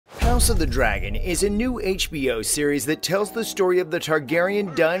House of the Dragon is a new HBO series that tells the story of the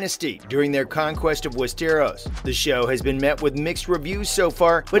Targaryen dynasty during their conquest of Westeros. The show has been met with mixed reviews so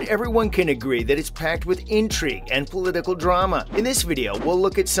far, but everyone can agree that it's packed with intrigue and political drama. In this video, we'll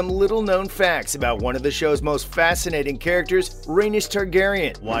look at some little-known facts about one of the show's most fascinating characters, Rhaenys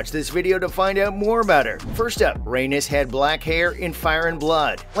Targaryen. Watch this video to find out more about her. First up, Rhaenys had black hair in Fire and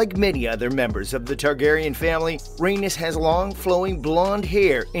Blood. Like many other members of the Targaryen family, Rhaenys has long, flowing blonde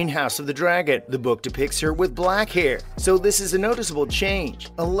hair in House of the Dragon. The book depicts her with black hair, so this is a noticeable change,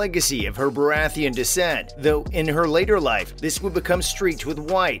 a legacy of her Baratheon descent, though in her later life, this would become streaked with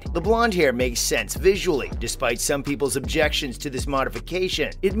white. The blonde hair makes sense visually, despite some people's objections to this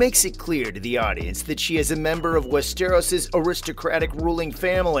modification. It makes it clear to the audience that she is a member of Westeros' aristocratic ruling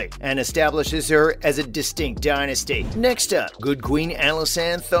family, and establishes her as a distinct dynasty. Next up, Good Queen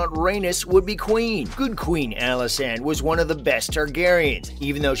Alysanne thought Rhaenys would be queen. Good Queen Alysanne was one of the best Targaryens,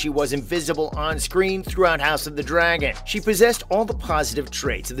 even though she wasn't visible on screen throughout House of the Dragon. She possessed all the positive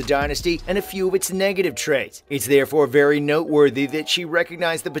traits of the dynasty and a few of its negative traits. It's therefore very noteworthy that she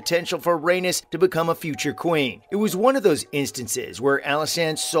recognized the potential for Rhaenys to become a future queen. It was one of those instances where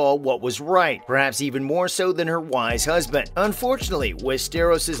Alysanne saw what was right, perhaps even more so than her wise husband. Unfortunately,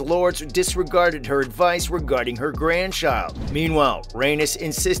 Westeros' lords disregarded her advice regarding her grandchild. Meanwhile, Rhaenys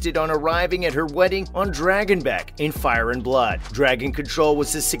insisted on arriving at her wedding on Dragonback in Fire and Blood. Dragon control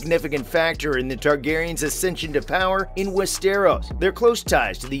was a significant factor in the Targaryens' ascension to power in Westeros. Their close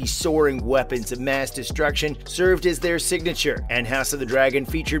ties to these soaring weapons of mass destruction served as their signature, and House of the Dragon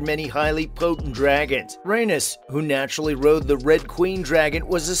featured many highly potent dragons. Rhaenys, who naturally rode the Red Queen dragon,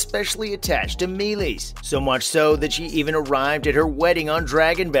 was especially attached to Meleys, so much so that she even arrived at her wedding on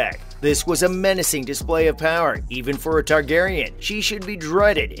Dragonback. This was a menacing display of power, even for a Targaryen. She should be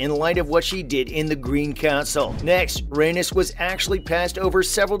dreaded in light of what she did in the Green Council. Next, Rhaenys was actually passed over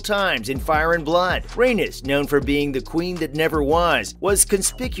several times in Fire and Blood. Rhaenys, known for being the queen that never was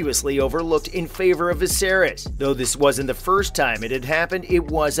conspicuously overlooked in favor of Viserys. Though this wasn't the first time it had happened, it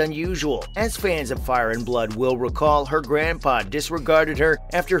was unusual. As fans of Fire and Blood will recall, her grandpa disregarded her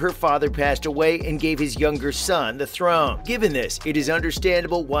after her father passed away and gave his younger son the throne. Given this, it is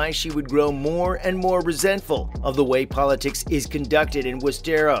understandable why she would grow more and more resentful of the way politics is conducted in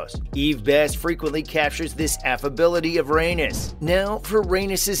Westeros. Eve Best frequently captures this affability of Rhaenys. Now for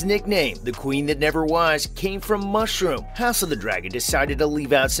Rhaenys' nickname, the Queen That Never Was, came from Mushroom. House of the Dragon decided to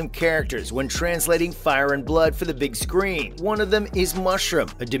leave out some characters when translating Fire and Blood for the big screen. One of them is Mushroom,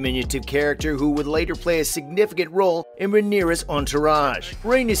 a diminutive character who would later play a significant role in Rhaenyra's entourage.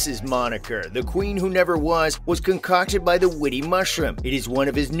 Rhaenys' moniker, the Queen Who Never Was concocted by the witty Mushroom. It is one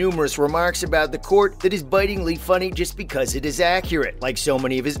of his numerous remarks about the court that is bitingly funny just because it is accurate. Like so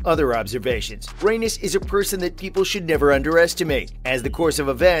many of his other observations, Rhaenys is a person that people should never underestimate, as the course of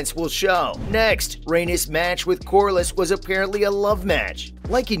events will show. Next, Rhaenys' match with Corlys was apparently a love match.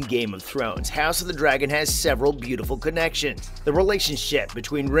 Like in Game of Thrones, House of the Dragon has several beautiful connections. The relationship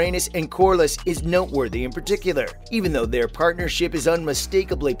between Rhaenys and Corlys is noteworthy in particular. Even though their partnership is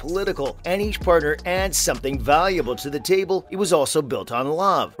unmistakably political and each partner adds something valuable to the table, it was also built on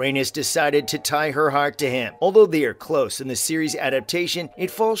love. Rhaenys decided to tie her heart to him. Although they are close in the series adaptation,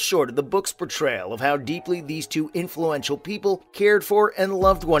 it falls short of the book's portrayal of how deeply these two influential people cared for and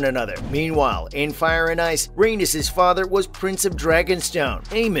loved one another. Meanwhile, in Fire and Ice, Rhaenys' father was Prince of Dragonstone.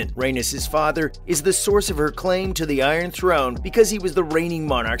 Aemon, Rhaenys' father, is the source of her claim to the Iron Throne because he was the reigning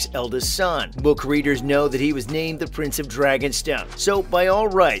monarch's eldest son. Book readers know that he was named the Prince of Dragonstone, so by all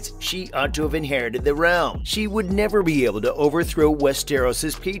rights, she ought to have inherited the realm. She would never be able to overthrow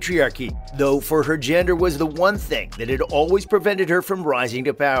Westeros' patriarchy, though for her gender was the one thing that had always prevented her from rising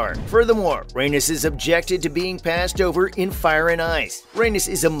to power. Furthermore, Rhaenys is objected to being passed over in Fire and Ice. Rhaenys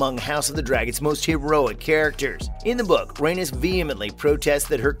is among House of the Dragon's most heroic characters. In the book, Rhaenys vehemently protests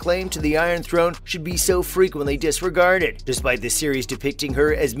that her claim to the Iron Throne should be so frequently disregarded, despite the series depicting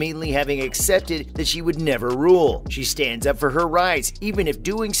her as mainly having accepted that she would never rule. She stands up for her rights, even if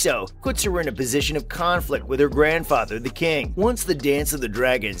doing so puts her in a position of conflict with her grandfather, the king. Once the Dance of the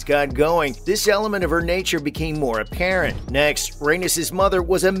Dragons got going, this element of her nature became more apparent. Next, Rhaenys' mother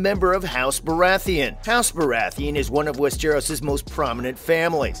was a member of House Baratheon. House Baratheon is one of Westeros' most prominent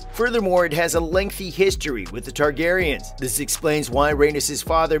families. Furthermore, it has a lengthy history with the Targaryens. This explains why Rhaenys Rhaenys'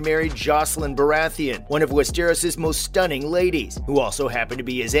 father married Jocelyn Baratheon, one of Westeros' most stunning ladies, who also happened to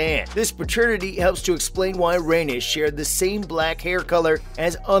be his aunt. This paternity helps to explain why Rhaenys shared the same black hair color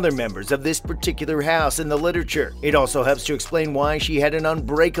as other members of this particular house in the literature. It also helps to explain why she had an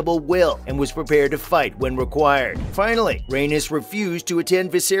unbreakable will and was prepared to fight when required. Finally, Rhaenys refused to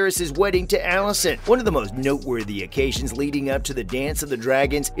attend Viserys' wedding to Alicent. One of the most noteworthy occasions leading up to the Dance of the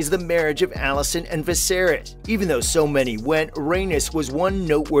Dragons is the marriage of Alicent and Viserys. Even though so many went, Rhaenys was one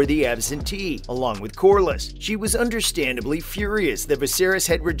noteworthy absentee, along with Corlys. She was understandably furious that Viserys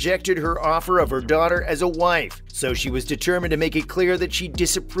had rejected her offer of her daughter as a wife, so she was determined to make it clear that she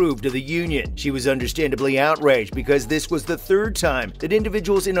disapproved of the union. She was understandably outraged because this was the third time that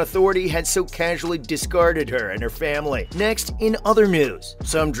individuals in authority had so casually discarded her and her family. Next, in other news,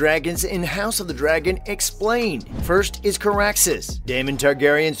 some dragons in House of the Dragon explained. First is Caraxes, Daemon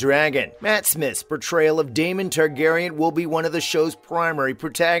Targaryen's dragon. Matt Smith's portrayal of Daemon Targaryen will be one of the show's primary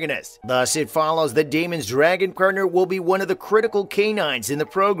protagonists. Thus, it follows that Daemon's dragon partner will be one of the critical canines in the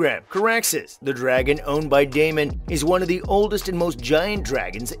program. Caraxes, the dragon owned by Daemon, is one of the oldest and most giant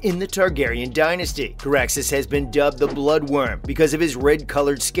dragons in the Targaryen dynasty. Caraxes has been dubbed the Bloodworm because of his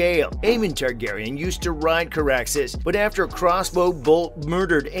red-colored scale. Aemon Targaryen used to ride Caraxes, but after a crossbow bolt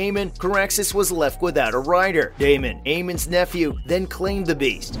murdered Aemon, Caraxes was left without a rider. Daemon, Aemon's nephew, then claimed the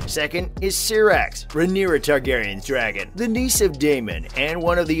beast. Second is Syrax, Rhaenyra Targaryen's dragon. The niece of Daemon and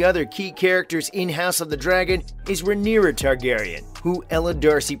one of the other key characters in House of the Dragon is Rhaenyra Targaryen, who Ella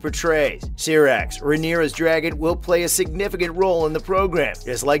Darcy portrays. Syrax, Rhaenyra's dragon, will play a significant role in the program,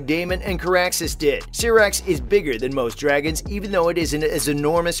 just like Daemon and Caraxes did. Syrax is bigger than most dragons, even though it isn't as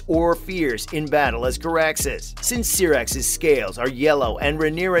enormous or fierce in battle as Caraxes. Since Syrax's scales are yellow and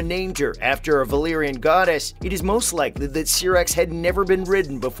Rhaenyra named her after a Valyrian goddess, it is most likely that Syrax had never been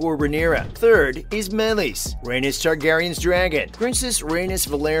ridden before Rhaenyra. Third is Meleys, Rhaenys Targaryen's dragon. Princess Rhaenys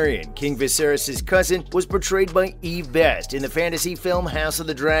Valerian, King Viserys' cousin, was portrayed by Eve Best in the fantasy film House of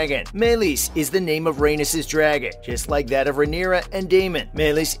the Dragon. Meleys is the name of Rhaenys' dragon, just like that of Rhaenyra and Daemon.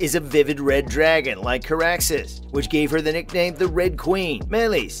 Meleys is a vivid red dragon like Caraxes, which gave her the nickname the Red Queen.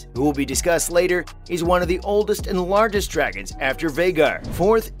 Meleys, who will be discussed later, is one of the oldest and largest dragons after Vhagar.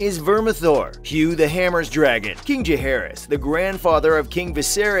 Fourth is Vermithor, Hugh the Hammer's dragon. King Jaehaerys, the grandfather of King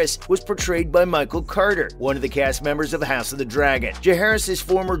Viserys, was portrayed by Michael Carter, one of the cast members of House of the Dragon. Jaehaerys'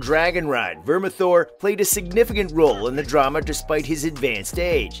 former dragon ride, Vermithor, played a significant role in the drama despite his advanced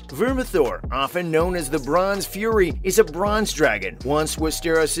age. Vermithor, often known as the Bronze Fury, is a bronze dragon, once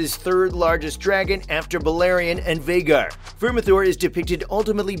Westeros' third largest dragon after Balerion and Vhagar. Vermithor is depicted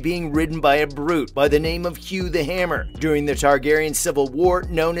ultimately being ridden by a brute by the name of Hugh the Hammer during the Targaryen Civil War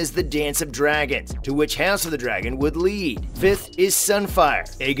known as the Dance of Dragons, to which House of the Dragon would lead. Fifth is Sunfire,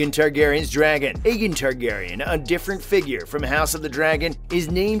 Aegon Targaryen's dragon. Aegon Targaryen, a different figure from House of the Dragon,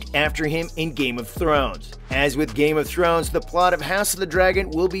 is named after him in Game of Thrones. As with Game of Thrones, the plot of House of the Dragon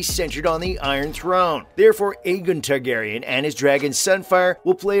will be centered on the Iron Throne. Therefore, Aegon Targaryen and his dragon Sunfire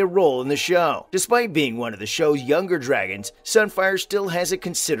will play a role in the show. Despite being one of the show's younger dragons, Sunfire still has a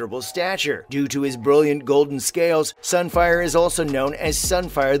considerable stature. Due to his brilliant golden scales, Sunfire is also known as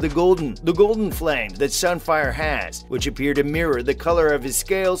Sunfire the Golden. The golden flames that Sunfire has, which appear to mirror the color of his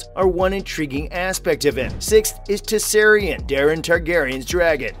scales, are one intriguing aspect of him. Sixth is Tessarion, Daeron Targaryen's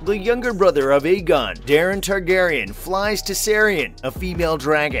dragon. The younger brother of Aegon, Daeron Targaryen, flies Tessarion, a female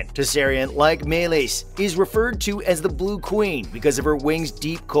dragon. Tessarion, like Meleys, is referred to as the Blue Queen because of her wings'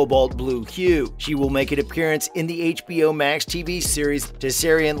 deep cobalt blue hue. She will make an appearance in the HBO Max TV series.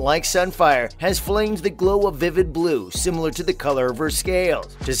 Tessarion, like Sunfire, has flames that glow a vivid blue, similar to the color of her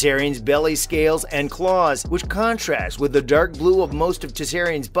scales. Tessarion's belly scales and claws, which contrast with the dark blue of most of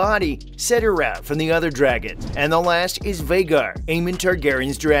Tessarion's body, set her out from the other dragons. And the last is Vhagar, Aemon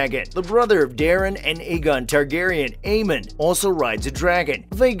Targaryen's dragon. The brother of Daeron and Aegon Targaryen, Aemon, also rides a dragon.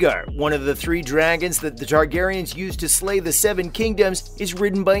 Vhagar, one of the 3 dragons that the Targaryens used to slay the 7 kingdoms, is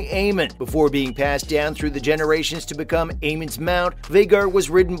ridden by Aemon. Before being passed down through the generations to become Aemon's mount, Vhagar was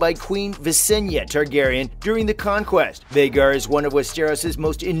ridden by Queen Visenya Targaryen during the conquest. Vhagar is one of Westeros'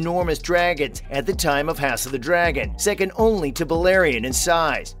 most enormous dragons at the time of House of the Dragon, second only to Balerion in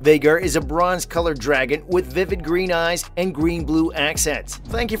size. Vhagar is a bronze-colored dragon with vivid green eyes and green-blue accents.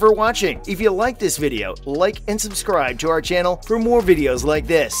 Thank you for watching. If you like this video, like and subscribe to our channel for more videos like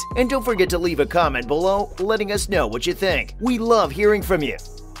this. And don't forget to leave a comment below letting us know what you think. We love hearing from you.